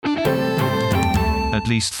At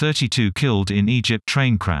least 32 killed in Egypt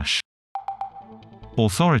train crash.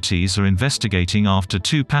 Authorities are investigating after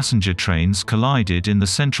 2 passenger trains collided in the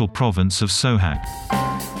central province of Sohag.